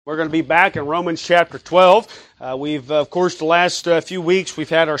We're going to be back in Romans chapter 12. Of course, the last few weeks we've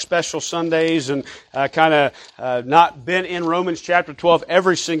had our special Sundays and not been in Romans chapter 12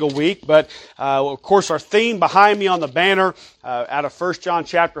 every single week. But, of course, our theme behind me on the banner out of 1 John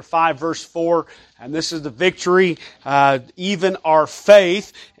chapter 5, verse 4, and this is the victory, even our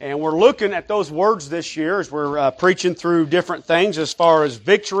faith. And we're looking at those words this year as we're preaching through different things as far as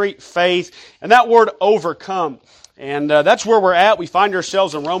victory, faith, and that word overcome. And that's where we're at. We find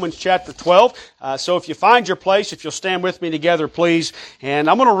ourselves in Romans chapter 12. So if you find your place, if you'll stand with me together, please. And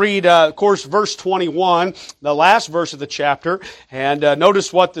I'm going to read, of course, verse 21, the last verse of the chapter. And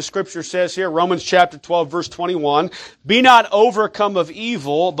notice what the Scripture says here, Romans chapter 12, verse 21. Be not overcome of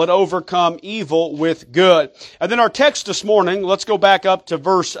evil, but overcome evil with good. And then our text this morning, let's go back up to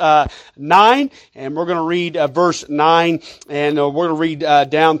verse 9. And we're going to read verse 9. And we're going to read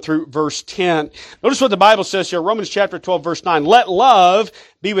down through verse 10. Notice what the Bible says here, Romans chapter 12, verse 9. Let love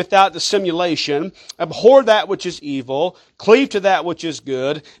be without dissimulation. Abhor that which is evil. Cleave to that which is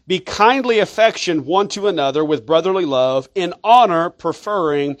good. Be kindly affectioned one to another with brotherly love, in honor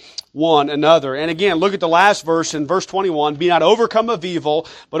preferring one another. And again, look at the last verse in verse 21. Be not overcome of evil,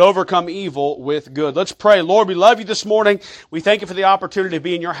 but overcome evil with good. Let's pray. Lord, we love you this morning. We thank you for the opportunity to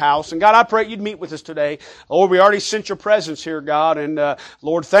be in your house. And God, I pray you'd meet with us today. Lord, we already sent your presence here, God. And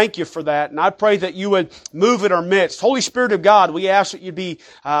Lord, thank you for that. And I pray that you would move in our midst. Holy Spirit of God, we ask that you'd be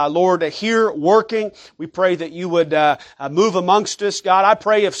Lord, here working. We pray that you would move amongst us. God, I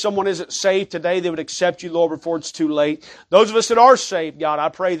pray if someone isn't saved today, they would accept you, Lord, before it's too late. Those of us that are saved, God, I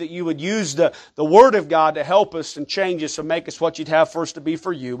pray that you would use the Word of God to help us and change us and make us what you'd have for us to be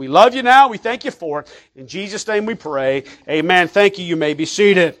for you. We love you now. We thank you for it. In Jesus' name we pray. Amen. Thank you. You may be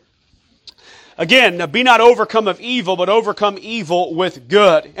seated. Again, be not overcome of evil, but overcome evil with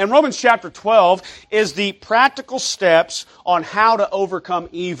good. And Romans chapter 12 is the practical steps on how to overcome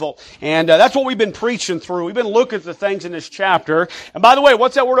evil. And that's what we've been preaching through. We've been looking at the things in this chapter. And by the way,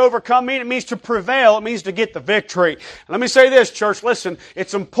 what's that word overcome mean? It means to prevail. It means to get the victory. And let me say this, church. Listen,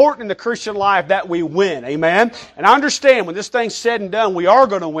 it's important in the Christian life that we win. Amen? And I understand when this thing's said and done, we are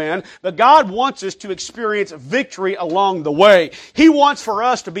going to win. But God wants us to experience victory along the way. He wants for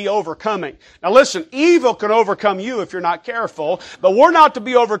us to be overcoming. Now listen, evil can overcome you if you're not careful, but we're not to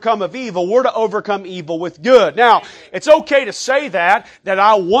be overcome of evil. We're to overcome evil with good. Now, it's okay to say that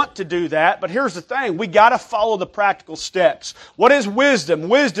I want to do that, but here's the thing. We got to follow the practical steps. What is wisdom?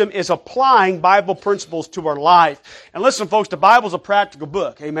 Wisdom is applying Bible principles to our life. And listen, folks, the Bible's a practical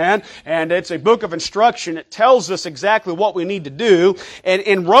book, amen? And it's a book of instruction. It tells us exactly what we need to do. And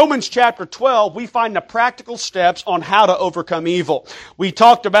in Romans chapter 12, we find the practical steps on how to overcome evil. We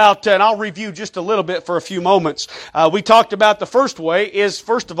talked about, and I'll review just a little bit for a few moments. We talked about the first way is,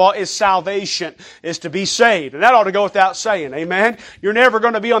 first of all, is salvation, is to be saved. And that ought to go without saying, amen? You're never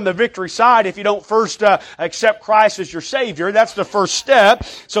going to be on the victory side if you don't first accept Christ as your Savior. That's the first step.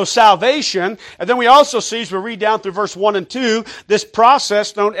 So salvation. And then we also see, as we read down through verse 1 and 2, this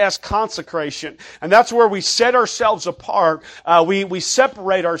process known as consecration. And that's where we set ourselves apart. We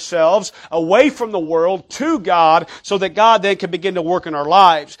separate ourselves away from the world to God so that God then can begin to work in our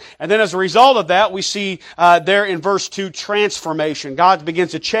lives. And then as a result of that, we see there in verse 2, transformation. God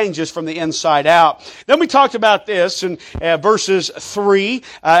begins to change us from the inside out. Then we talked about this in verses 3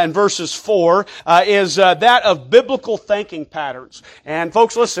 and verses 4, is that of biblical thinking patterns. And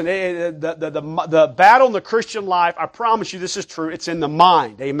folks, listen, the battle in the Christian life, I promise you this is true, it's in the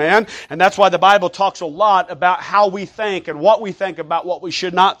mind. Amen? And that's why the Bible talks a lot about how we think and what we think about, what we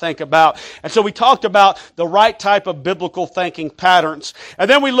should not think about. And so we talked about the right type of biblical thinking patterns. And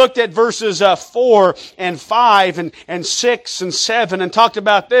then we looked at verses 4 and 5 and 6 and 7 and talked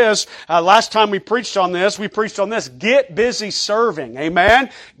about this. Last time we preached on this. Get busy serving. Amen?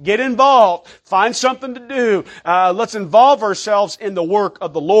 Get involved. Find something to do. Let's involve ourselves in the work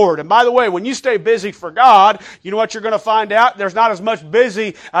of the Lord. And by the way, when you stay busy for God, you know what you're going to find out? There's not as much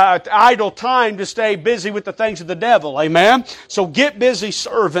busy, idle time to stay busy with the things of the devil. Amen? So get busy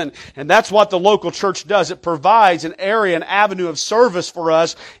serving. And that's what the local church does. It provides an area, an avenue of service for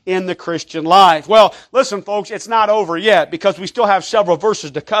us in the Christian life. Well, listen, folks, it's not over yet because we still have several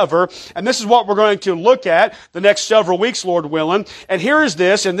verses to cover. And this is what we're going to look at the next several weeks, Lord willing. And here is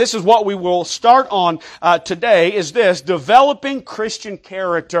this, and this is what we will start on today, is this: developing Christian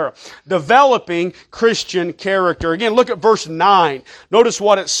character. Developing Christian character. Again, look at verse 9. Notice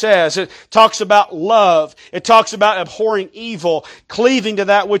what it says. It talks about love. It talks about abhorring evil, cleaving to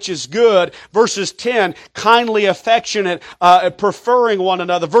that which is good. Verses 10, kindly affectionate, preferring one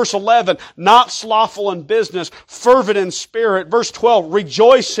another. Verse 11, not slothful in business, fervent in spirit. Verse 12,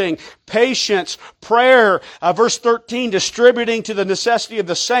 rejoicing, patience, prayer. Verse 13, distributing to the necessity of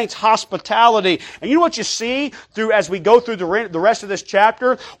the saints, hospitality. And you know what you see through as we go through the rest of this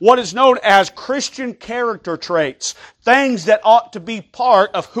chapter? What is known as Christian character traits. Things that ought to be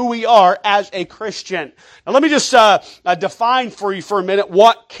part of who we are as a Christian. Now let me just define for you for a minute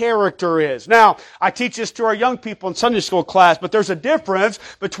what character is. Now, I teach this to our young people in Sunday school class, but there's a difference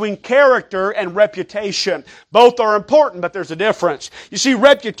between character and reputation. Both are important, but there's a difference. You see,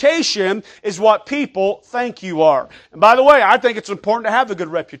 reputation is what people think you are. And by the way, I think it's important to have a good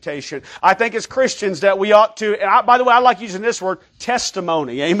reputation. I think as Christians that we ought to, and by the way, I like using this word,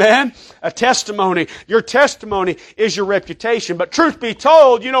 testimony. Amen? A testimony. Your testimony is your reputation. But truth be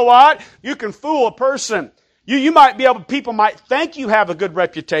told, you know what? You can fool a person. You might be able, people might think you have a good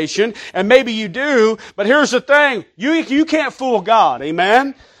reputation, and maybe you do, but here's the thing. You can't fool God.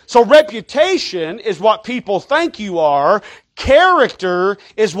 Amen? So reputation is what people think you are. Character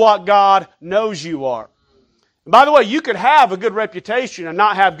is what God knows you are. By the way, you could have a good reputation and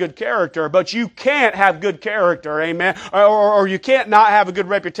not have good character, but you can't have good character, amen? Or you can't not have a good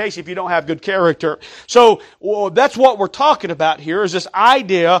reputation if you don't have good character. So that's what we're talking about here, is this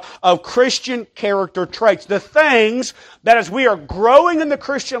idea of Christian character traits. The things that as we are growing in the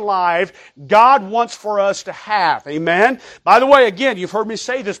Christian life, God wants for us to have, amen? By the way, again, you've heard me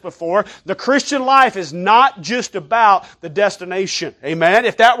say this before, the Christian life is not just about the destination, amen?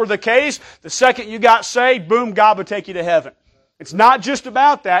 If that were the case, the second you got saved, boom, God would take you to heaven. It's not just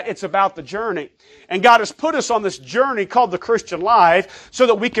about that, it's about the journey. And God has put us on this journey called the Christian life so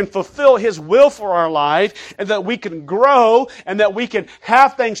that we can fulfill His will for our life and that we can grow and that we can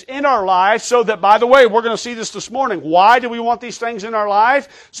have things in our life so that, by the way, we're going to see this morning. Why do we want these things in our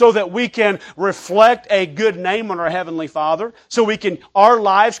life? So that we can reflect a good name on our Heavenly Father. So our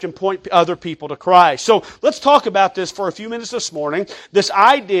lives can point other people to Christ. So let's talk about this for a few minutes this morning. This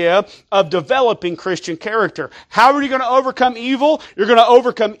idea of developing Christian character. How are you going to overcome evil? You're going to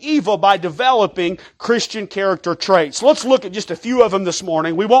overcome evil by developing Christian character traits. Let's look at just a few of them this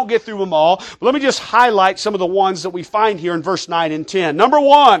morning. We won't get through them all, but let me just highlight some of the ones that we find here in verse 9 and 10. Number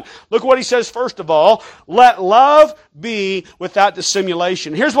 1, look what he says first of all. Let love be without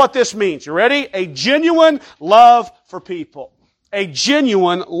dissimulation. Here's what this means. You ready? A genuine love for people. A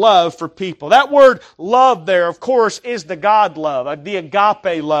genuine love for people. That word love there, of course, is the God love, the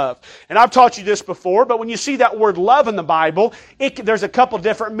agape love. And I've taught you this before, but when you see that word love in the Bible, there's a couple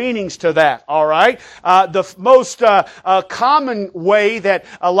different meanings to that, all right? The most common way that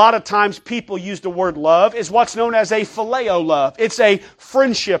a lot of times people use the word love is what's known as a phileo love. It's a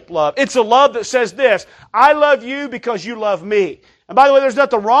friendship love. It's a love that says this, I love you because you love me. And by the way, there's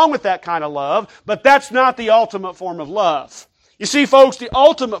nothing wrong with that kind of love, but that's not the ultimate form of love. You see, folks, the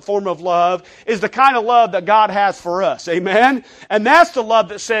ultimate form of love is the kind of love that God has for us. Amen? And that's the love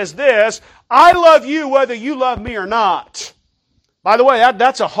that says this, I love you whether you love me or not. By the way,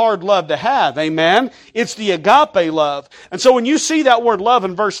 that's a hard love to have. Amen? It's the agape love. And so when you see that word love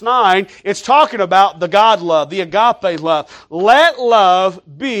in verse 9, it's talking about the God love, the agape love. Let love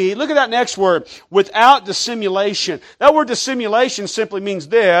be, look at that next word, without dissimulation. That word dissimulation simply means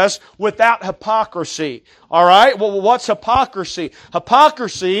this, without hypocrisy. All right? Well, what's hypocrisy?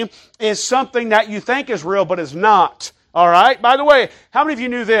 Hypocrisy is something that you think is real but is not. All right? By the way, how many of you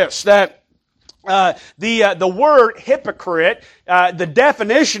knew this? That the word hypocrite, the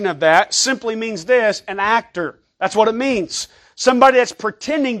definition of that simply means this, an actor. That's what it means. Somebody that's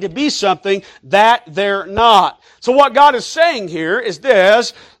pretending to be something that they're not. So what God is saying here is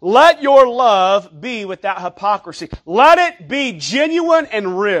this, let your love be without hypocrisy. Let it be genuine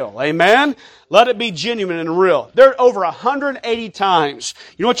and real. Amen? Let it be genuine and real. There are over 180 times.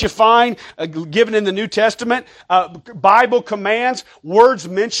 You know what you find given in the New Testament? Bible commands, words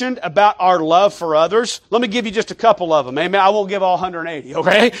mentioned about our love for others. Let me give you just a couple of them. Amen. I won't give all 180,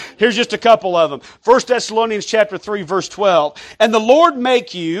 okay? Here's just a couple of them. 1 Thessalonians chapter 3, verse 12. And the Lord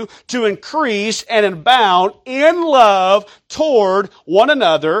make you to increase and abound in love toward one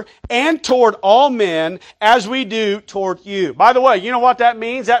another and toward all men as we do toward you. By the way, you know what that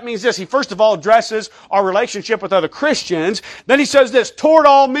means? That means this. He first of all addresses our relationship with other Christians. Then he says this, toward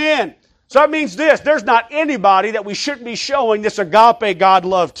all men. So that means this. There's not anybody that we shouldn't be showing this agape God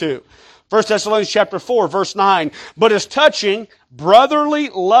love to. 1 Thessalonians chapter 4, verse 9. But as touching brotherly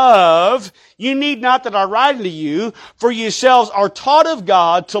love, you need not that I write unto you, for yourselves are taught of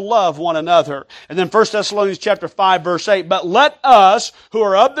God to love one another. And then 1 Thessalonians chapter 5, verse 8. But let us, who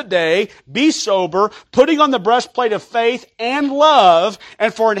are of the day, be sober, putting on the breastplate of faith and love,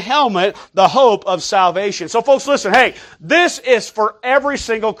 and for an helmet, the hope of salvation. So folks, listen, hey, this is for every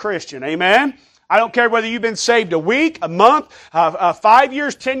single Christian. Amen? I don't care whether you've been saved a week, a month, 5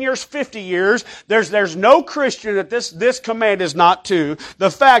 years, 10 years, 50 years. There's no Christian that this command is not to.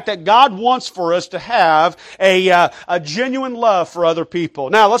 The fact that God wants for us to have a genuine love for other people.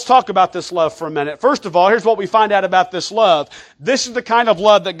 Now, let's talk about this love for a minute. First of all, here's what we find out about this love. This is the kind of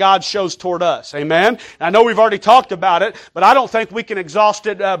love that God shows toward us. Amen? I know we've already talked about it, but I don't think we can exhaust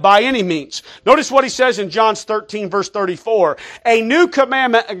it by any means. Notice what he says in John 13, verse 34. A new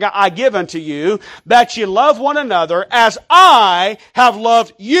commandment I give unto you, that ye love one another as I have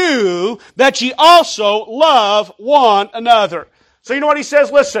loved you, that ye also love one another. So you know what he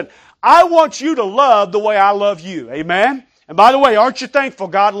says? Listen, I want you to love the way I love you. Amen? And by the way, aren't you thankful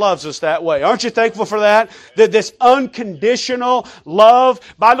God loves us that way? Aren't you thankful for that? That this unconditional love.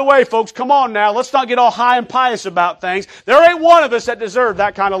 By the way, folks, come on now. Let's not get all high and pious about things. There ain't one of us that deserve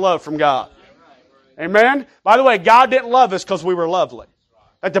that kind of love from God. Amen? By the way, God didn't love us because we were lovely.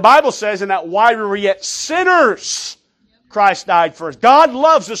 Like the Bible says, in that while we were yet sinners, Christ died for us. God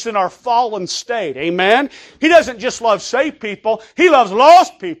loves us in our fallen state. Amen? He doesn't just love saved people. He loves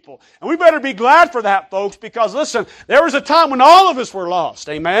lost people. And we better be glad for that, folks, because listen, there was a time when all of us were lost.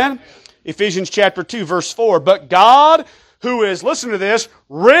 Amen? Ephesians chapter 2, verse 4. But God, who is, listen to this,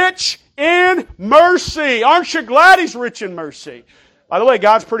 rich in mercy. Aren't you glad He's rich in mercy? By the way,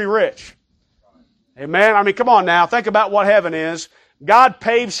 God's pretty rich. Amen? I mean, come on now. Think about what heaven is. God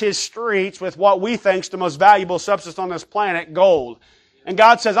paves His streets with what we think is the most valuable substance on this planet, gold. And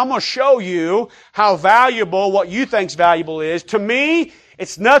God says, I'm going to show you how valuable what you think's valuable is. To me,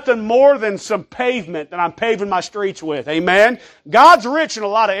 it's nothing more than some pavement that I'm paving my streets with. Amen? God's rich in a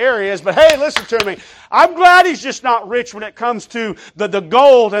lot of areas, but hey, listen to me. I'm glad He's just not rich when it comes to the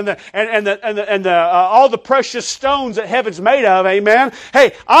gold and all the precious stones that heaven's made of. Amen?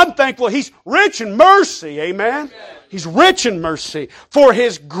 Hey, I'm thankful He's rich in mercy. Amen? He's rich in mercy for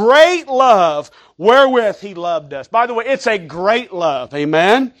His great love wherewith He loved us. By the way, it's a great love.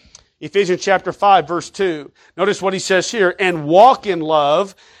 Amen? Ephesians chapter 5, verse 2. Notice what he says here. And walk in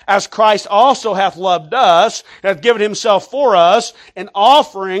love, as Christ also hath loved us, and hath given Himself for us, an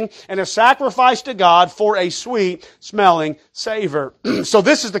offering and a sacrifice to God for a sweet smelling savor. So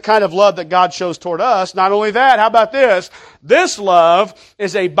this is the kind of love that God shows toward us. Not only that, how about this? This love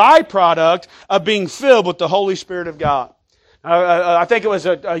is a byproduct of being filled with the Holy Spirit of God. I think it was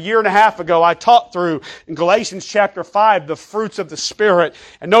a year and a half ago, I taught through in Galatians chapter 5, the fruits of the Spirit.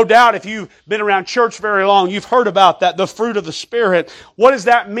 And no doubt if you've been around church very long, you've heard about that, the fruit of the Spirit. What does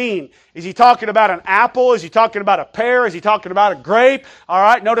that mean? Is he talking about an apple? Is he talking about a pear? Is he talking about a grape? All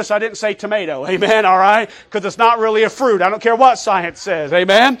right, notice I didn't say tomato. Amen, all right? Because it's not really a fruit. I don't care what science says.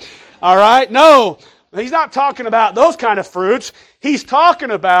 Amen? All right? No. He's not talking about those kind of fruits. He's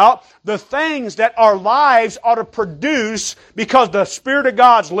talking about the things that our lives ought to produce because the Spirit of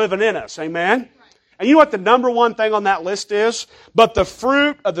God's living in us. Amen? And you know what the number one thing on that list is? But the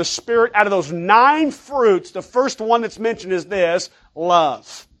fruit of the Spirit, out of those 9 fruits, the first one that's mentioned is this,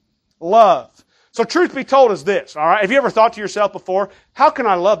 love. Love. So truth be told is this, all right? Have you ever thought to yourself before, how can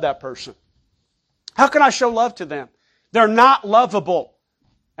I love that person? How can I show love to them? They're not lovable.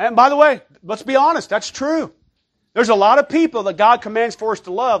 And by the way, let's be honest, that's true. There's a lot of people that God commands for us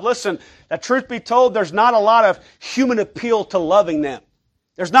to love. Listen, that truth be told, there's not a lot of human appeal to loving them.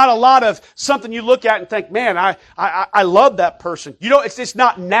 There's not a lot of something you look at and think, man, I love that person. You know, it's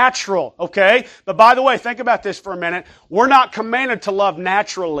not natural, okay? But by the way, think about this for a minute. We're not commanded to love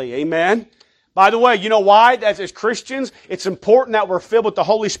naturally, amen? By the way, you know why? As Christians, it's important that we're filled with the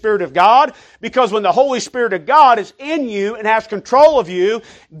Holy Spirit of God, because when the Holy Spirit of God is in you and has control of you,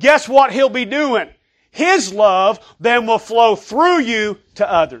 guess what He'll be doing? His love then will flow through you to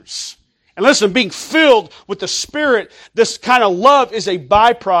others. And listen, being filled with the Spirit, this kind of love is a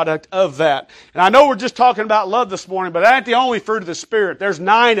byproduct of that. And I know we're just talking about love this morning, but that ain't the only fruit of the Spirit. There's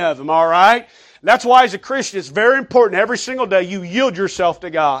 9 of them, all right? That's why as a Christian, it's very important every single day you yield yourself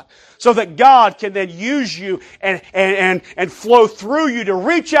to God, so that God can then use you and flow through you to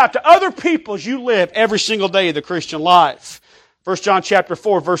reach out to other people as you live every single day of the Christian life. 1 John chapter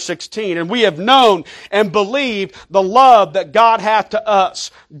 4, verse 16, and we have known and believed the love that God hath to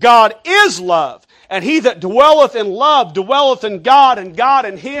us. God is love, and he that dwelleth in love dwelleth in God, and God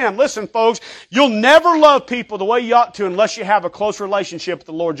in him. Listen, folks, you'll never love people the way you ought to unless you have a close relationship with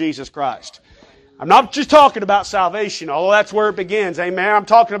the Lord Jesus Christ. I'm not just talking about salvation, although that's where it begins, amen. I'm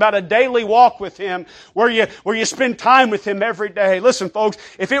talking about a daily walk with Him, where you spend time with Him every day. Listen, folks,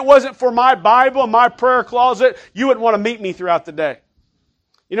 if it wasn't for my Bible and my prayer closet, you wouldn't want to meet me throughout the day.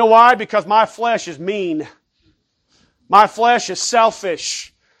 You know why? Because my flesh is mean. My flesh is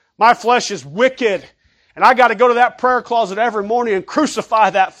selfish. My flesh is wicked. And I got to go to that prayer closet every morning and crucify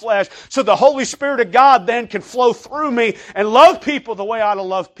that flesh so the Holy Spirit of God then can flow through me and love people the way I ought to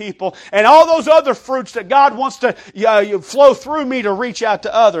love people. And all those other fruits that God wants to flow through me to reach out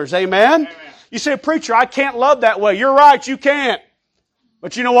to others. Amen? Amen. You say, preacher, I can't love that way. You're right, you can't.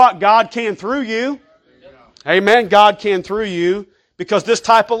 But you know what? God can through you. Amen. God can through you, because this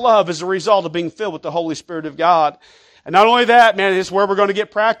type of love is a result of being filled with the Holy Spirit of God. And not only that, man, this is where we're going to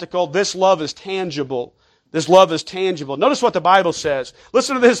get practical. This love is tangible. This love is tangible. Notice what the Bible says.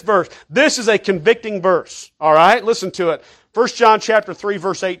 Listen to this verse. This is a convicting verse. All right? Listen to it. 1 John chapter 3,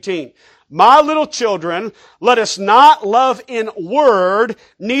 verse 18. My little children, let us not love in word,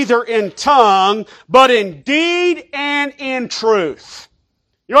 neither in tongue, but in deed and in truth.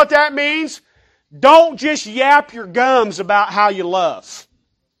 You know what that means? Don't just yap your gums about how you love.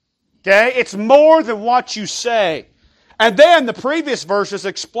 Okay? It's more than what you say. And then the previous verses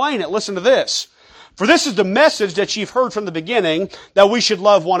explain it. Listen to this. For this is the message that you've heard from the beginning, that we should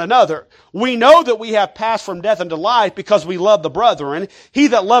love one another. We know that we have passed from death into life because we love the brethren. He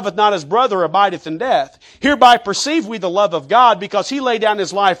that loveth not his brother abideth in death. Hereby perceive we the love of God, because He laid down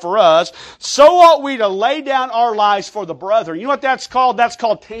His life for us. So ought we to lay down our lives for the brethren. You know what that's called? That's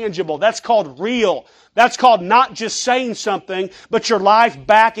called tangible. That's called real. That's called not just saying something, but your life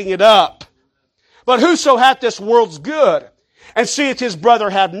backing it up. But whoso hath this world's good, and seeth his brother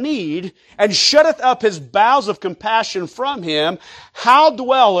have need, and shutteth up his bowels of compassion from him, how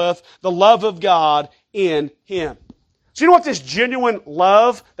dwelleth the love of God in him? So you know what this genuine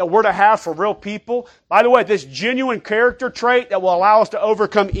love that we're to have for real people? By the way, this genuine character trait that will allow us to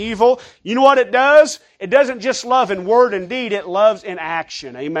overcome evil, you know what it does? It doesn't just love in word and deed, it loves in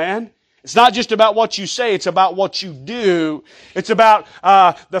action. Amen? It's not just about what you say, it's about what you do. It's about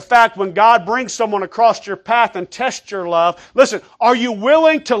the fact when God brings someone across your path and tests your love. Listen, are you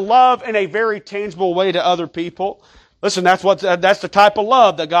willing to love in a very tangible way to other people? Listen, that's the type of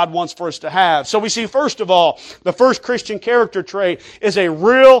love that God wants for us to have. So we see, first of all, the first Christian character trait is a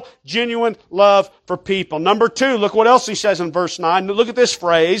real, genuine love for people. Number two, look what else he says in verse 9. Look at this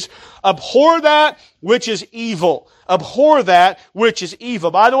phrase. Abhor that which is evil. Abhor that which is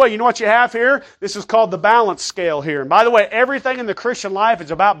evil. By the way, you know what you have here? This is called the balance scale here. And by the way, everything in the Christian life is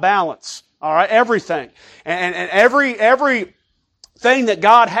about balance. All right? Everything. And every thing that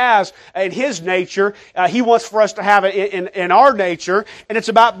God has in His nature, He wants for us to have it in our nature, and it's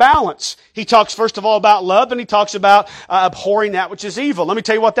about balance. He talks first of all about love, and He talks about abhorring that which is evil. Let me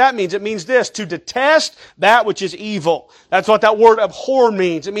tell you what that means. It means this, to detest that which is evil. That's what that word abhor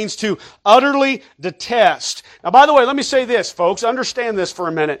means. It means to utterly detest. Now, by the way, let me say this, folks. Understand this for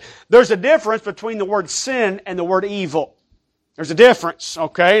a minute. There's a difference between the word sin and the word evil. There's a difference,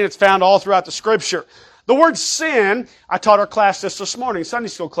 okay? And it's found all throughout the Scripture. The word sin, I taught our class this morning, Sunday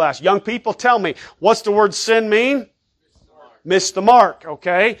school class. Young people, tell me, what's the word sin mean? Miss the mark,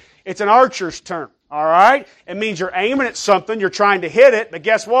 okay? It's an archer's term, all right? It means you're aiming at something, you're trying to hit it, but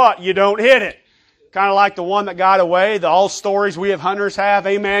guess what? You don't hit it. Kind of like the one that got away, the old stories we have hunters have,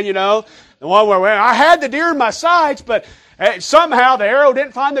 amen, you know? The one where I had the deer in my sights, but somehow the arrow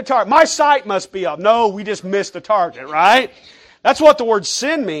didn't find the target. My sight must be up. No, we just missed the target, right? That's what the word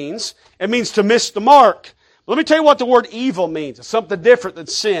sin means. It means to miss the mark. Let me tell you what the word evil means. It's something different than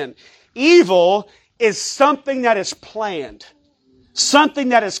sin. Evil is something that is planned, something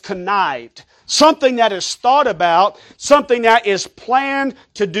that is connived, something that is thought about, something that is planned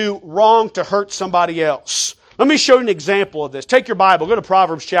to do wrong, to hurt somebody else. Let me show you an example of this. Take your Bible, go to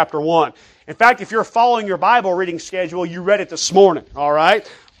Proverbs chapter 1. In fact, if you're following your Bible reading schedule, you read it this morning, all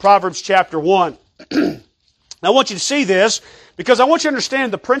right? Proverbs chapter 1. Now, I want you to see this because I want you to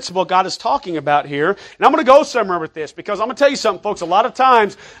understand the principle God is talking about here. And I'm going to go somewhere with this because I'm going to tell you something, folks. A lot of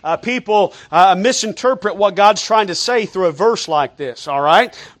times people misinterpret what God's trying to say through a verse like this, all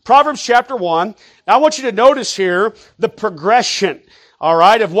right? Proverbs chapter 1. Now, I want you to notice here the progression, all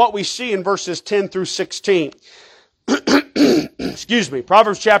right, of what we see in verses 10 through 16. Excuse me.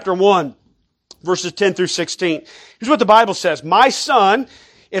 Proverbs chapter 1, verses 10 through 16. Here's what the Bible says. My son,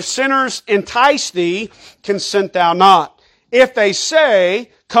 if sinners entice thee, consent thou not. If they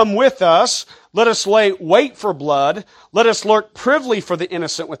say, come with us, let us lay wait for blood. Let us lurk privily for the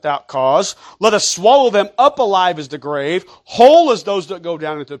innocent without cause. Let us swallow them up alive as the grave, whole as those that go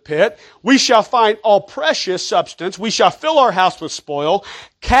down into the pit. We shall find all precious substance. We shall fill our house with spoil.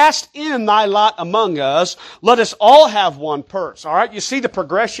 Cast in thy lot among us. Let us all have one purse. All right, you see the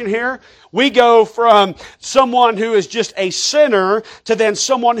progression here? We go from someone who is just a sinner to then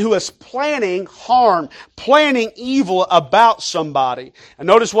someone who is planning harm, planning evil about somebody. And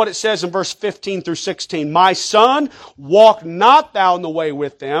notice what it says in verse 15 through 16. My son, Walk not thou in the way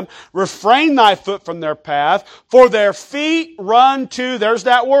with them. Refrain thy foot from their path. For their feet run to, there's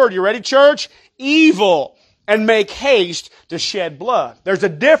that word. You ready, church? Evil. And make haste to shed blood. There's a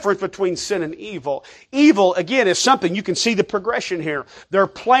difference between sin and evil. Evil, again, is something, you can see the progression here. They're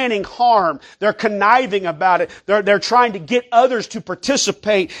planning harm. They're conniving about it. They're trying to get others to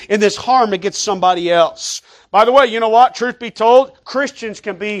participate in this harm against somebody else. By the way, you know what? Truth be told, Christians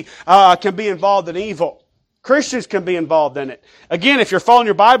can be involved in evil. Christians can be involved in it. Again, if you're following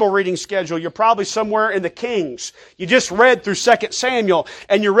your Bible reading schedule, you're probably somewhere in the Kings. You just read through 2 Samuel,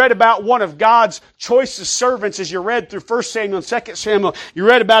 and you read about one of God's choicest servants as you read through 1 Samuel and 2 Samuel. You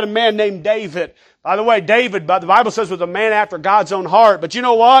read about a man named David. By the way, David, the Bible says, was a man after God's own heart. But you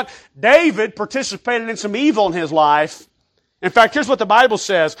know what? David participated in some evil in his life. In fact, here's what the Bible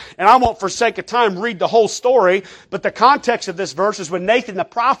says, and I won't for sake of time read the whole story, but the context of this verse is when Nathan the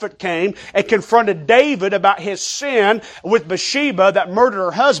prophet came and confronted David about his sin with Bathsheba that murdered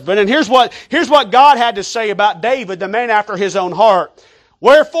her husband. And here's what God had to say about David, the man after his own heart.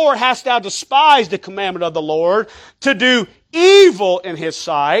 Wherefore hast thou despised the commandment of the Lord to do evil in his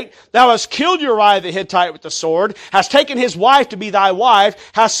sight? Thou hast killed Uriah the Hittite with the sword, hast taken his wife to be thy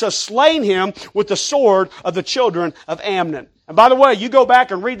wife, hast slain him with the sword of the children of Ammon. And by the way, you go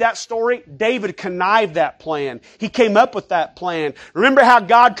back and read that story, David connived that plan. He came up with that plan. Remember how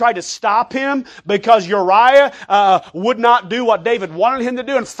God tried to stop him because Uriah would not do what David wanted him to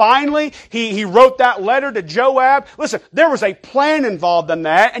do? And finally, he wrote that letter to Joab. Listen, there was a plan involved in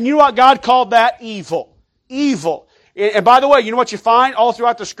that, and you know what God called that? Evil. Evil. And by the way, you know what you find all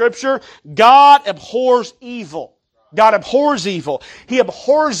throughout the Scripture? God abhors evil. God abhors evil. He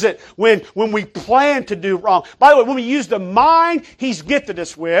abhors it when we plan to do wrong. By the way, when we use the mind He's gifted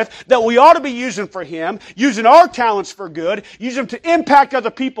us with, that we ought to be using for Him, using our talents for good, using them to impact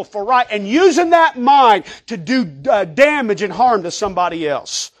other people for right, and using that mind to do damage and harm to somebody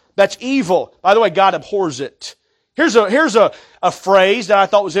else. That's evil. By the way, God abhors it. Here's a phrase that I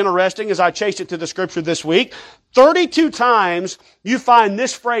thought was interesting as I chased it to the Scripture this week. 32 times you find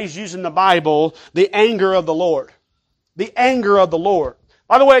this phrase used in the Bible, the anger of the Lord. The anger of the Lord.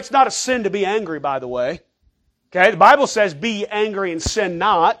 By the way, it's not a sin to be angry, by the way. Okay, the Bible says, be ye angry and sin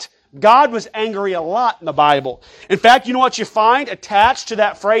not. God was angry a lot in the Bible. In fact, you know what you find attached to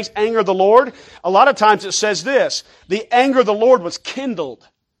that phrase, anger of the Lord? A lot of times it says this, the anger of the Lord was kindled.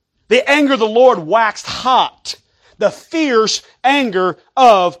 The anger of the Lord waxed hot. The fierce anger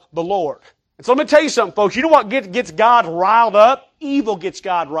of the Lord. And so let me tell you something, folks. You know what gets God riled up? Evil gets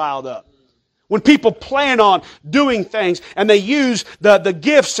God riled up. When people plan on doing things and they use the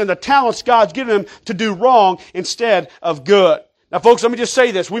gifts and the talents God's given them to do wrong instead of good. Now, folks, let me just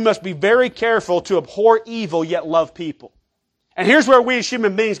say this. We must be very careful to abhor evil yet love people. And here's where we as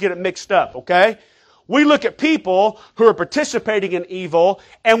human beings get it mixed up, okay? We look at people who are participating in evil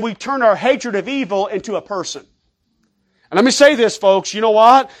and we turn our hatred of evil into a person. And let me say this, folks. You know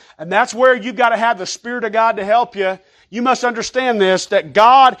what? And that's where you've got to have the Spirit of God to help you. You must understand this, that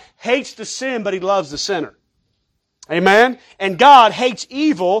God hates the sin, but He loves the sinner. Amen? And God hates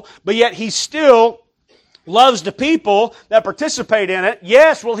evil, but yet He still loves the people that participate in it.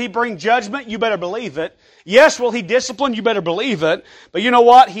 Yes, will He bring judgment? You better believe it. Yes, will He discipline? You better believe it. But you know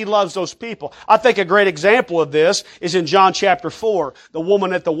what? He loves those people. I think a great example of this is in John chapter 4, the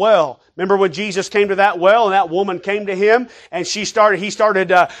woman at the well. Remember when Jesus came to that well and that woman came to Him and he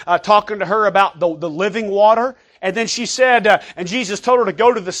started talking to her about the living water? And then she said, and Jesus told her to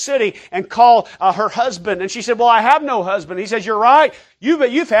go to the city and call her husband. And she said, well, I have no husband. He says, you're right.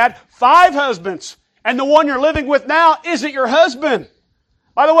 You've had 5 husbands. And the one you're living with now isn't your husband.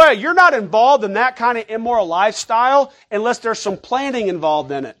 By the way, you're not involved in that kind of immoral lifestyle unless there's some planning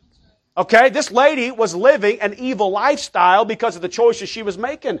involved in it. Okay? This lady was living an evil lifestyle because of the choices she was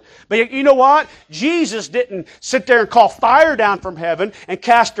making. But you know what? Jesus didn't sit there and call fire down from heaven and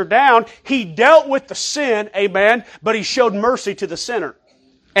cast her down. He dealt with the sin, amen, but He showed mercy to the sinner.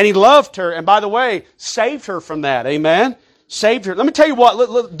 And He loved her, and by the way, saved her from that, amen? Saved her. Let me tell you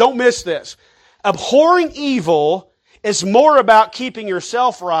what, don't miss this. Abhorring evil is more about keeping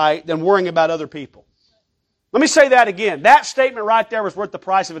yourself right than worrying about other people. Let me say that again. That statement right there was worth the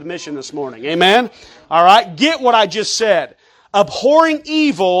price of admission this morning. Amen? All right? Get what I just said. Abhorring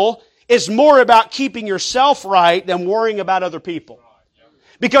evil is more about keeping yourself right than worrying about other people.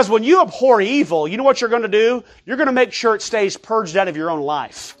 Because when you abhor evil, you know what you're going to do? You're going to make sure it stays purged out of your own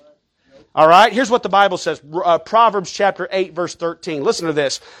life. All right? Here's what the Bible says. Proverbs chapter 8, verse 13. Listen to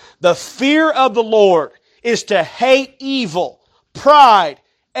this. The fear of the Lord is to hate evil, pride,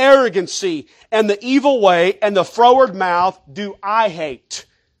 arrogancy, and the evil way, and the froward mouth do I hate.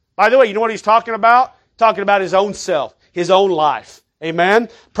 By the way, you know what he's talking about? Talking about his own self, his own life. Amen?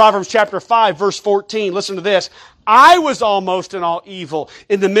 Proverbs chapter 5, verse 14. Listen to this. I was almost in all evil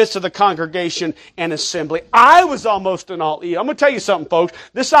in the midst of the congregation and assembly. I was almost in all evil. I'm going to tell you something, folks.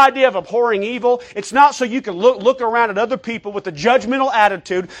 This idea of abhorring evil, it's not so you can look around at other people with a judgmental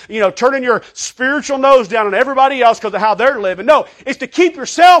attitude, turning your spiritual nose down on everybody else because of how they're living. No, it's to keep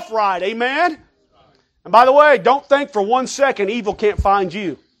yourself right. Amen? And by the way, don't think for 1 second evil can't find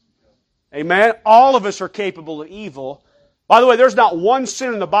you. Amen? All of us are capable of evil. By the way, there's not one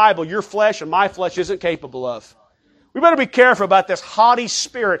sin in the Bible your flesh and my flesh isn't capable of. We better be careful about this haughty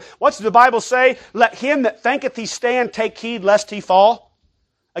spirit. What's the Bible say? Let him that thinketh he stand take heed lest he fall.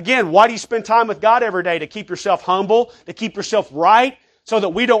 Again, why do you spend time with God every day? To keep yourself humble, to keep yourself right, so that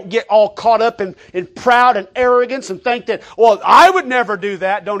we don't get all caught up in proud and arrogance and think that, well, I would never do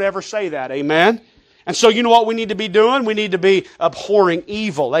that. Don't ever say that. Amen? And so you know what we need to be doing? We need to be abhorring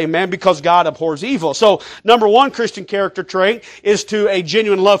evil. Amen? Because God abhors evil. So, number one Christian character trait is to a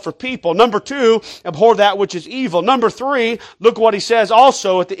genuine love for people. Number two, abhor that which is evil. Number three, look what he says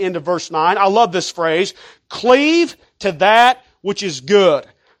also at the end of verse 9. I love this phrase. Cleave to that which is good.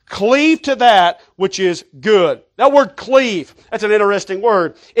 Cleave to that which is good. That word cleave, that's an interesting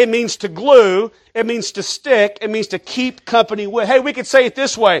word. It means to glue. It means to stick. It means to keep company with. Hey, we could say it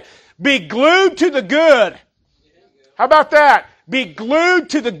this way. Be glued to the good. How about that? Be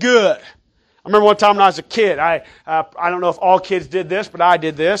glued to the good. I remember one time when I was a kid, I don't know if all kids did this, but I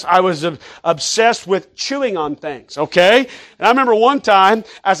did this. I was obsessed with chewing on things, okay? And I remember one time,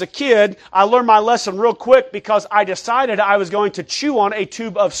 as a kid, I learned my lesson real quick because I decided I was going to chew on a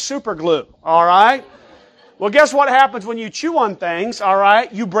tube of super glue, all right? Well, guess what happens when you chew on things, all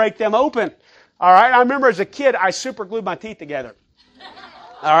right? You break them open, all right? I remember as a kid, I super glued my teeth together.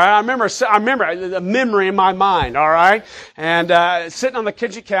 All right, I remember the memory in my mind, all right? And sitting on the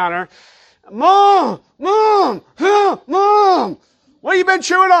kitchen counter, Mom, what have you been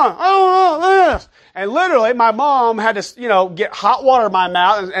chewing on? I don't know this. And literally, my mom had to, get hot water in my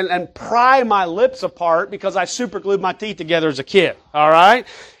mouth and pry my lips apart because I super glued my teeth together as a kid, all right?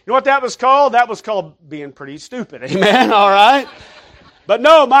 You know what that was called? That was called being pretty stupid, amen, all right? But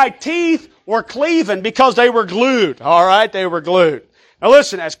no, my teeth were cleaving because they were glued, all right? They were glued. Now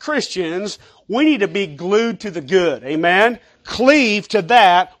listen, as Christians, we need to be glued to the good. Amen? Cleave to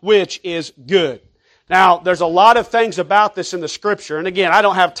that which is good. Now, there's a lot of things about this in the Scripture. And again, I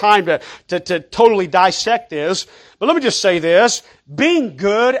don't have time to totally dissect this. But let me just say this. Being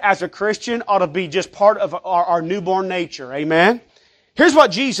good as a Christian ought to be just part of our newborn nature. Amen? Here's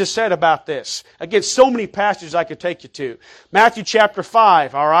what Jesus said about this. Again, so many passages I could take you to. Matthew chapter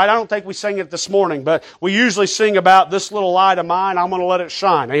 5, all right? I don't think we sang it this morning, but we usually sing about this little light of mine, I'm going to let it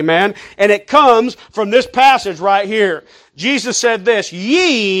shine. Amen? And it comes from this passage right here. Jesus said this,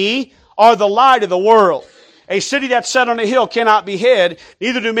 Ye are the light of the world. A city that's set on a hill cannot be hid.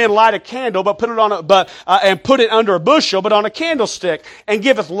 Neither do men light a candle, but put it on and put it under a bushel, but on a candlestick, and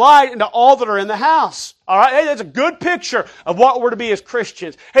giveth light into all that are in the house. All right, hey, that's a good picture of what we're to be as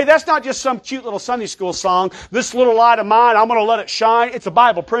Christians. Hey, that's not just some cute little Sunday school song. This little light of mine, I'm going to let it shine. It's a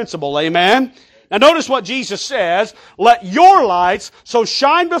Bible principle. Amen. Now notice what Jesus says. Let your lights so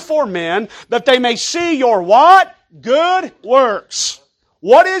shine before men that they may see your what? Good works.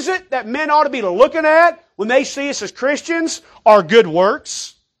 What is it that men ought to be looking at when they see us as Christians? Our good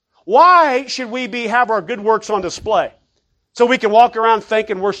works. Why should we have our good works on display? So we can walk around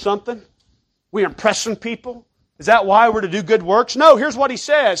thinking we're something? We're impressing people? Is that why we're to do good works? No, here's what he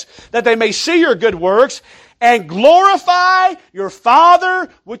says. That they may see your good works and glorify your Father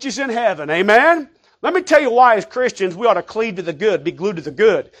which is in heaven. Amen? Let me tell you why as Christians we ought to cleave to the good, be glued to the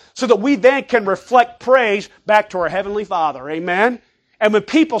good, so that we then can reflect praise back to our Heavenly Father. Amen? And when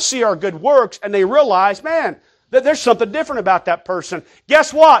people see our good works and they realize, man, that there's something different about that person.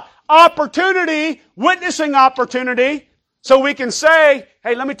 Guess what? Opportunity, witnessing opportunity. So we can say,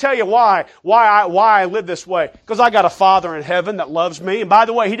 hey, let me tell you why I live this way. Because I got a Father in heaven that loves me. And by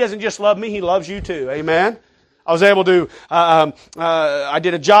the way, He doesn't just love me, He loves you too. Amen? I was able to, I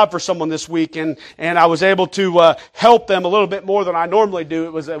did a job for someone this week and I was able to, help them a little bit more than I normally do.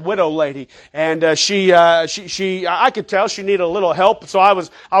 It was a widow lady and, she, I could tell she needed a little help. So I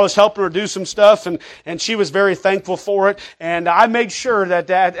was helping her do some stuff and she was very thankful for it. And I made sure that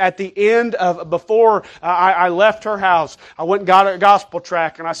at the end before I left her house, I went and got a gospel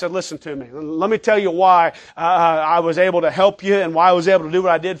tract and I said, listen to me. Let me tell you why, I was able to help you and why I was able to do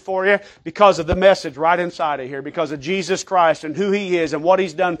what I did for you because of the message right inside of here. Because of Jesus Christ and who He is and what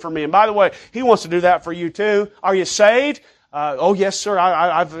He's done for me. And by the way, He wants to do that for you too. Are you saved? Oh, yes, sir,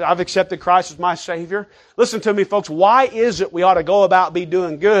 I've accepted Christ as my Savior. Listen to me, folks. Why is it we ought to go about be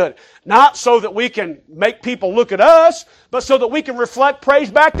doing good? Not so that we can make people look at us, but so that we can reflect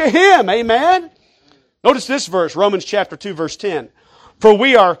praise back to Him. Amen? Notice this verse, Romans chapter 2, verse 10. For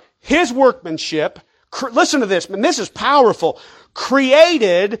we are His workmanship. Listen to this, man. This is powerful.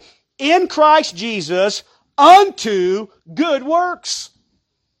 Created in Christ Jesus unto good works.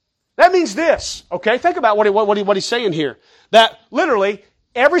 That means this, okay? Think about what he's saying here. That literally,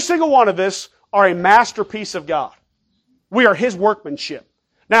 every single one of us are a masterpiece of God. We are His workmanship.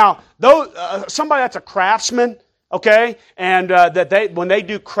 Now, though somebody that's a craftsman, okay, and when they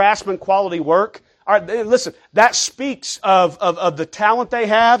do craftsman quality work, all right, listen, that speaks of the talent they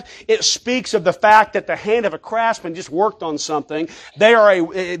have. It speaks of the fact that the hand of a craftsman just worked on something.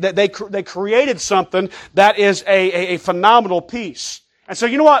 They created something that is a phenomenal piece. And so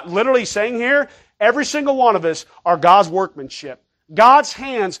you know what literally saying here? Every single one of us are God's workmanship. God's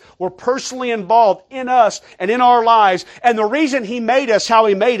hands were personally involved in us and in our lives. And the reason He made us how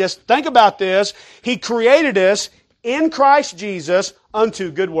He made us, think about this, He created us in Christ Jesus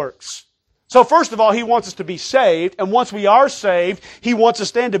unto good works. So first of all, He wants us to be saved. And once we are saved, He wants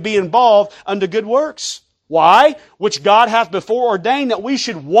us then to be involved unto good works. Why? Which God hath before ordained that we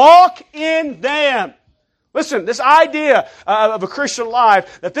should walk in them. Listen, this idea of a Christian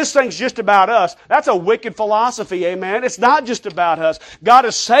life, that this thing's just about us, that's a wicked philosophy, amen? It's not just about us. God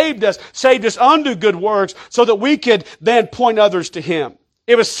has saved us unto good works, so that we could then point others to Him.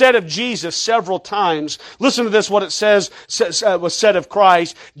 It was said of Jesus several times. Listen to this, what it was said of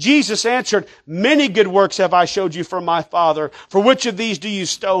Christ. Jesus answered, many good works have I showed you from my Father. For which of these do you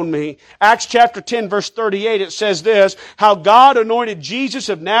stone me? Acts chapter 10, verse 38, it says this, how God anointed Jesus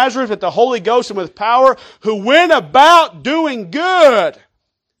of Nazareth with the Holy Ghost and with power, who went about doing good.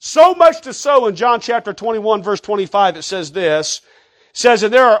 So much to so in John chapter 21, verse 25, it says this, says,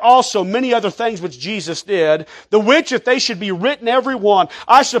 and there are also many other things which Jesus did, the which if they should be written every one,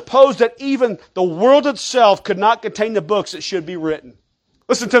 I suppose that even the world itself could not contain the books that should be written.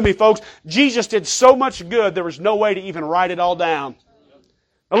 Listen to me, folks. Jesus did so much good, there was no way to even write it all down.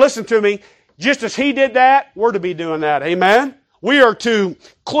 Now listen to me. Just as He did that, we're to be doing that. Amen? We are to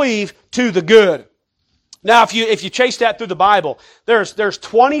cleave to the good. Now, if you chase that through the Bible, there's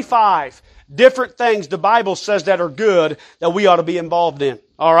 25 different things the Bible says that are good that we ought to be involved in.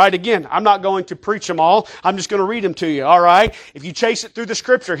 All right, again, I'm not going to preach them all. I'm just going to read them to you. All right, if you chase it through the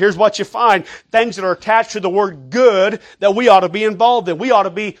Scripture, here's what you find. Things that are attached to the word good that we ought to be involved in. We ought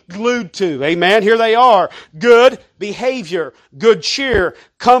to be glued to. Amen? Here they are. Good behavior, good cheer,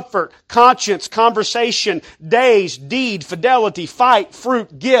 comfort, conscience, conversation, days, deed, fidelity, fight,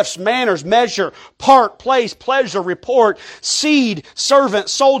 fruit, gifts, manners, measure, part, place, pleasure, report, seed, servant,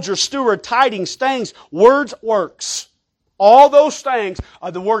 soldier, steward, tidings, things, words, works. All those things,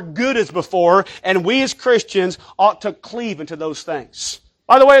 the word good is before, and we as Christians ought to cleave into those things.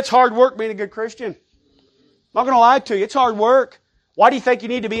 By the way, it's hard work being a good Christian. I'm not going to lie to you. It's hard work. Why do you think you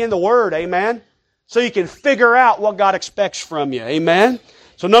need to be in the Word? Amen? So you can figure out what God expects from you. Amen?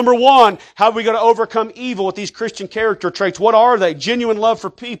 So number one, how are we going to overcome evil with these Christian character traits? What are they? Genuine love for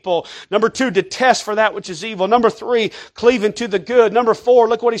people. Number two, detest for that which is evil. Number three, cleaving to the good. Number four,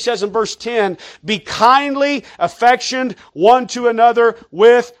 look what he says in verse 10. Be kindly affectioned one to another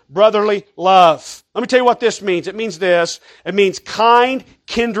with brotherly love. Let me tell you what this means. It means this. It means kind,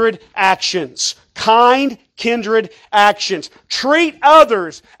 kindred actions. Kind, kindred actions. Treat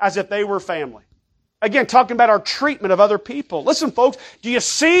others as if they were family. Again, talking about our treatment of other people. Listen, folks, do you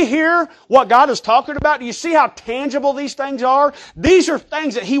see here what God is talking about? Do you see how tangible these things are? These are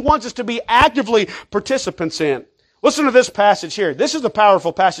things that He wants us to be actively participants in. Listen to this passage here. This is a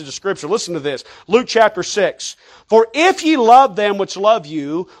powerful passage of Scripture. Listen to this. Luke chapter 6. For if ye love them which love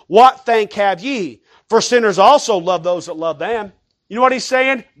you, what thank have ye? For sinners also love those that love them. You know what He's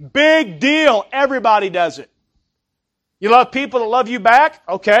saying? Big deal. Everybody does it. You love people that love you back?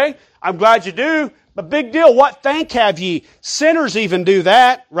 Okay. I'm glad you do. But big deal, what thank have ye? Sinners even do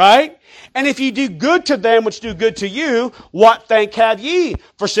that, right? And if ye do good to them which do good to you, what thank have ye?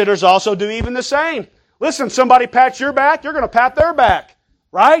 For sinners also do even the same. Listen, somebody pats your back, you're going to pat their back,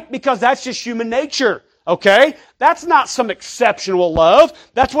 right? Because that's just human nature, okay? That's not some exceptional love.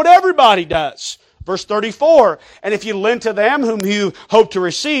 That's what everybody does. Verse 34, and if you lend to them whom you hope to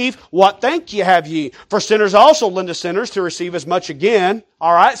receive, what thank ye have ye? For sinners also lend to sinners to receive as much again.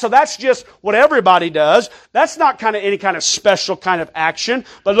 All right, so that's just what everybody does. That's not any kind of special kind of action.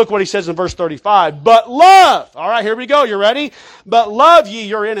 But look what he says in verse 35. But love, all right, here we go, you ready? But love ye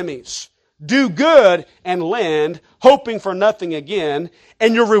your enemies. Do good and lend, hoping for nothing again,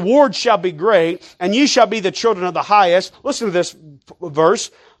 and your reward shall be great, and ye shall be the children of the highest. Listen to this verse.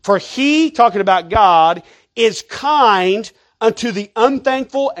 For He, talking about God, is kind unto the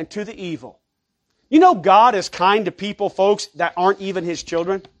unthankful and to the evil. You know God is kind to people, folks, that aren't even His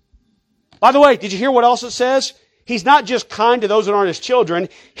children. By the way, did you hear what else it says? He's not just kind to those that aren't His children.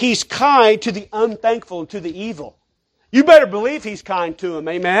 He's kind to the unthankful and to the evil. You better believe He's kind to them,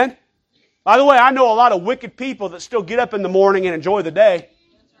 amen? By the way, I know a lot of wicked people that still get up in the morning and enjoy the day.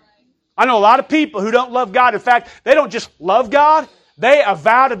 I know a lot of people who don't love God. In fact, they don't just love God, they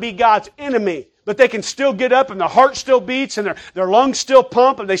avow to be God's enemy. But they can still get up and their heart still beats and their lungs still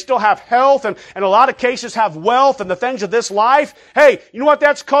pump and they still have health and in a lot of cases have wealth and the things of this life. Hey, you know what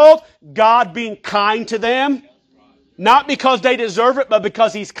that's called? God being kind to them. Not because they deserve it, but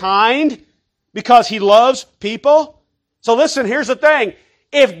because He's kind. Because He loves people. So listen, here's the thing.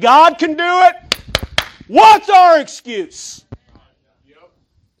 If God can do it, what's our excuse?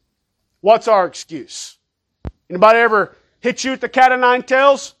 What's our excuse? Anybody ever hit you with the cat o' nine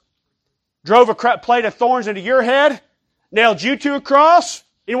tails? Drove a plate of thorns into your head? Nailed you to a cross?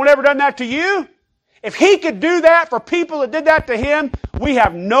 Anyone ever done that to you? If He could do that for people that did that to Him, we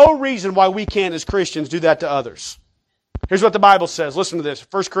have no reason why we can't as Christians do that to others. Here's what the Bible says. Listen to this.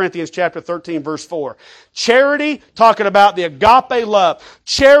 1 Corinthians chapter 13, verse 4. Charity, talking about the agape love.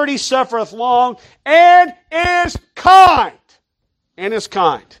 Charity suffereth long and is kind. And is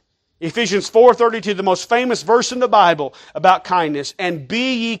kind. Ephesians 4:32, the most famous verse in the Bible about kindness. And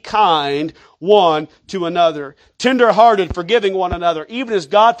be ye kind one to another, tender-hearted, forgiving one another, even as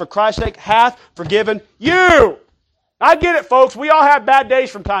God for Christ's sake hath forgiven you. I get it, folks. We all have bad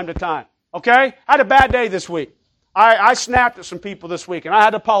days from time to time. Okay? I had a bad day this week. I snapped at some people this week, and I had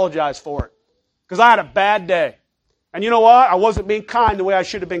to apologize for it. Because I had a bad day. And you know what? I wasn't being kind the way I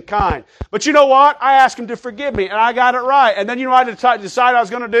should have been kind. But you know what? I asked Him to forgive me, and I got it right. And then you know what I decided I was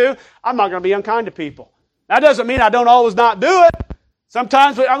going to do? I'm not going to be unkind to people. That doesn't mean I don't always not do it.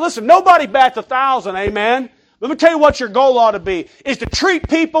 Sometimes, listen, nobody bats 1,000, amen? Let me tell you what your goal ought to be, is to treat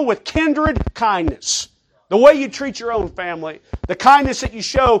people with kindred kindness. The way you treat your own family. The kindness that you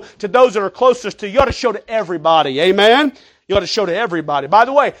show to those that are closest to you, you ought to show to everybody. Amen? You ought to show to everybody. By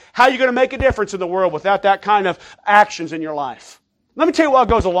the way, how are you going to make a difference in the world without that kind of actions in your life? Let me tell you what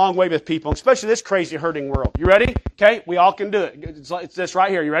goes a long way with people, especially this crazy hurting world. You ready? Okay? We all can do it. It's this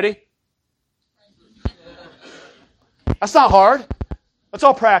right here. You ready? That's not hard. That's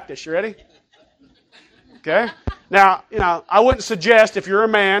all practice. You ready? Okay? Now, I wouldn't suggest if you're a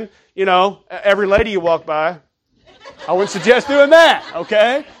man, every lady you walk by, I wouldn't suggest doing that,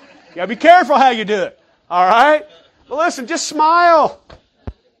 okay? You gotta be careful how you do it, all right? But listen, just smile.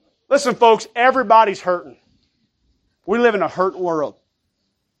 Listen, folks, everybody's hurting. We live in a hurting world,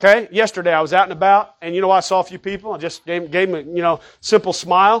 okay? Yesterday I was out and about, and I saw a few people. I just gave them a, simple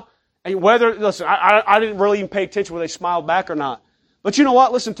smile. And listen, I didn't really even pay attention whether they smiled back or not. But you know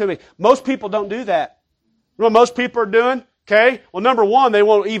what? Listen to me. Most people don't do that. You know what most people are doing? Okay? Well, number one, they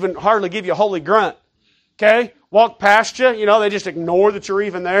won't even hardly give you a holy grunt. Okay? Walk past you, they just ignore that you're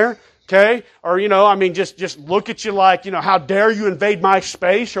even there. Okay? Or, just look at you like, how dare you invade my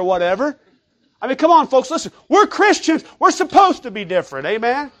space or whatever. I mean, come on, folks, listen. We're Christians. We're supposed to be different.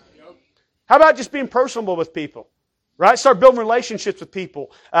 Amen? How about just being personable with people? Right? Start building relationships with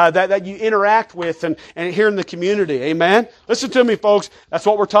people that you interact with and here in the community. Amen? Listen to me, folks. That's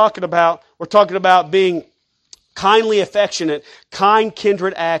what we're talking about. We're talking about being kindly affectionate, kind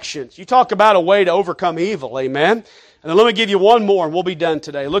kindred actions. You talk about a way to overcome evil, amen? And then let me give you one more and we'll be done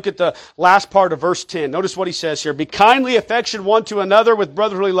today. Look at the last part of verse 10. Notice what he says here. Be kindly affectionate one to another with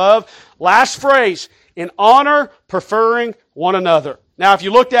brotherly love. Last phrase, in honor, preferring one another. Now, if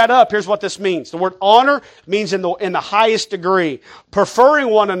you look that up, here's what this means. The word honor means in the highest degree. Preferring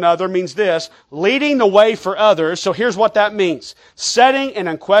one another means this, leading the way for others. So here's what that means. Setting an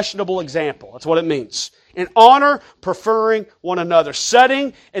unquestionable example. That's what it means. In honor, preferring one another.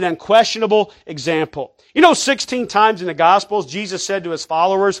 Setting an unquestionable example. 16 times in the Gospels, Jesus said to His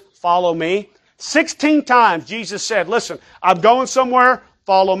followers, follow me. 16 times Jesus said, listen, I'm going somewhere,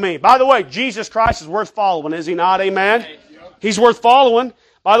 follow me. By the way, Jesus Christ is worth following, is He not? Amen? He's worth following.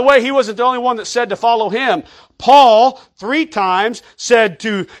 By the way, He wasn't the only one that said to follow Him. Paul, 3 times, said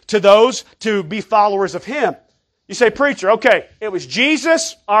to those to be followers of Him. You say, preacher, okay, it was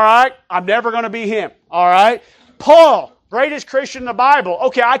Jesus, all right, I'm never going to be Him, all right? Paul, greatest Christian in the Bible,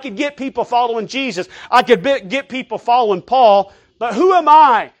 okay, I could get people following Jesus, I could get people following Paul, but who am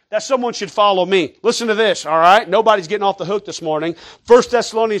I that someone should follow me? Listen to this, all right? Nobody's getting off the hook this morning. 1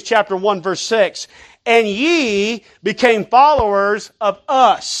 Thessalonians chapter 1, verse 6. And ye became followers of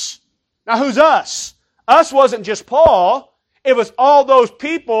us. Now who's us? Us wasn't just Paul. It was all those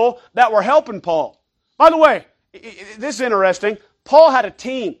people that were helping Paul. By the way, this is interesting. Paul had a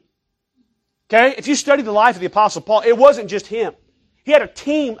team. Okay? If you study the life of the Apostle Paul, it wasn't just him. He had a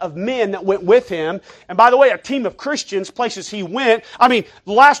team of men that went with him. And by the way, a team of Christians, places he went. I mean,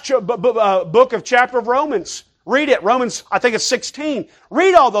 the last book of chapter of Romans. Read it. Romans, I think it's 16.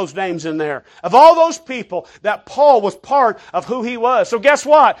 Read all those names in there. Of all those people that Paul was part of who he was. So guess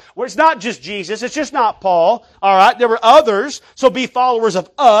what? Well, it's not just Jesus. It's just not Paul. All right? There were others. So be followers of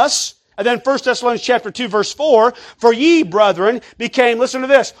us. And then 1 Thessalonians chapter 2 verse 4, for ye, brethren, became, listen to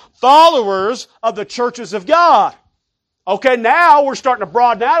this, followers of the churches of God. Okay, now we're starting to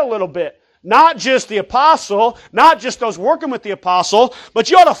broaden out a little bit. Not just the apostle, not just those working with the apostle, but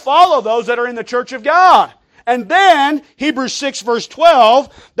you ought to follow those that are in the church of God. And then, Hebrews 6 verse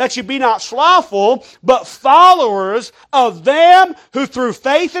 12, that you be not slothful, but followers of them who through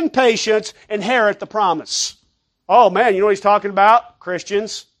faith and patience inherit the promise. Oh man, you know what he's talking about?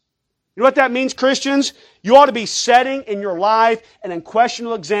 Christians. You know what that means, Christians? You ought to be setting in your life an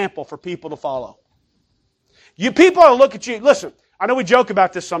unquestionable example for people to follow. You people ought to look at you. Listen, I know we joke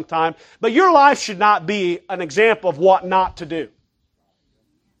about this sometime, but your life should not be an example of what not to do.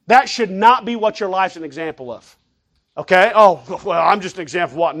 That should not be what your life's an example of. Okay? Oh, well, I'm just an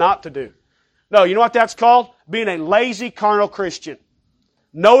example of what not to do. No, you know what that's called? Being a lazy, carnal Christian.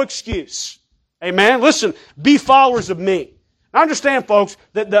 No excuse. Amen? Listen, be followers of me. I understand, folks,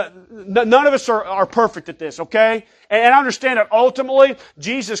 that none of us are perfect at this, okay? And I understand that ultimately,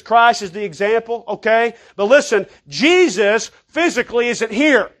 Jesus Christ is the example, okay? But listen, Jesus physically isn't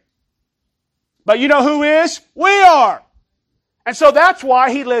here. But you know who is? We are. And so that's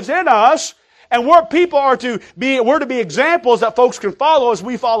why He lives in us. And we're to be examples that folks can follow as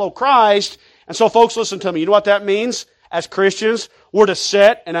we follow Christ. And so folks, listen to me. You know what that means? As Christians, we're to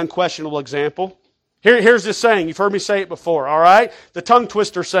set an unquestionable example. Here's this saying. You've heard me say it before, all right? The tongue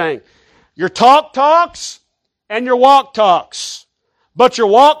twister saying. Your talk talks and your walk talks. But your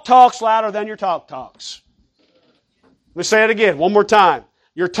walk talks louder than your talk talks. Let me say it again, one more time.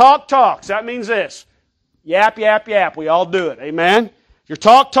 Your talk talks. That means this. Yap, yap, yap. We all do it. Amen? Your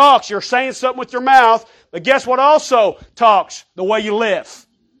talk talks. You're saying something with your mouth. But guess what also talks? The way you live.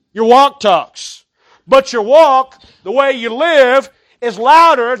 Your walk talks. But your walk, the way you live, is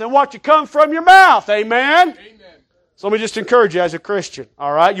louder than what you come from your mouth. Amen? Amen. So let me just encourage you as a Christian.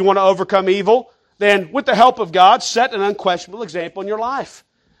 All right? You want to overcome evil? Then, with the help of God, set an unquestionable example in your life.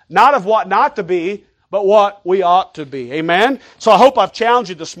 Not of what not to be, but what we ought to be. Amen? So I hope I've challenged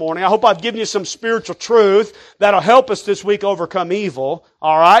you this morning. I hope I've given you some spiritual truth that'll help us this week overcome evil.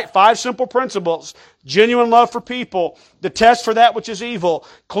 All right? 5 simple principles. Genuine love for people. Detest for that which is evil.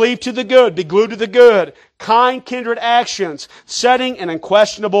 Cleave to the good. Be glued to the good. Kind, kindred actions. Setting an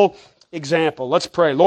unquestionable example. Let's pray. Lord,